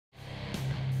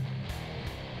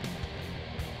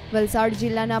વલસાડ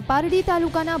જિલ્લાના પારડી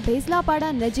તાલુકાના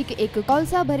ભેસલાપાડા નજીક એક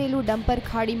કોલસા ભરેલું ડમ્પર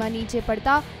ખાડીમાં નીચે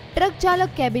પડતા ટ્રક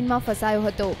ચાલક કેબિનમાં ફસાયો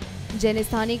હતો, જેને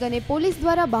સ્થાનિક અને પોલીસ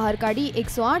દ્વારા બહાર કાઢી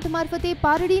 108 મારફતે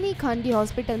પારડીની ખાનગી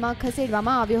હોસ્પિટલમાં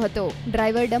ખસેડવામાં આવ્યો હતો।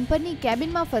 ડ્રાઈવર ડમ્પરની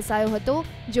કેબિનમાં ફસાયો હતો,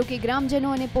 જો કે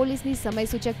ગ્રામજનો અને પોલીસની સમય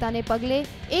સૂચકતાને પગલે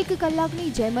 1 કલાકની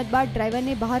જહેમત બાદ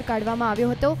ડ્રાઈવરને બહાર કાઢવામાં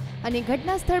આવ્યો હતો અને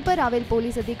ઘટના સ્થળ પર આવેલ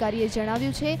પોલીસ અધિકારીએ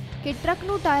જણાવ્યું છે કે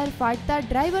ટ્રકનું ટાયર ફાટતા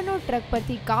ડ્રાઈવરનો ટ્રક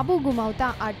પરથી કાબુ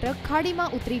ગુમાવતા આ ટ્રક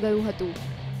ખાડીમાં ઉતરી ગયું હતું।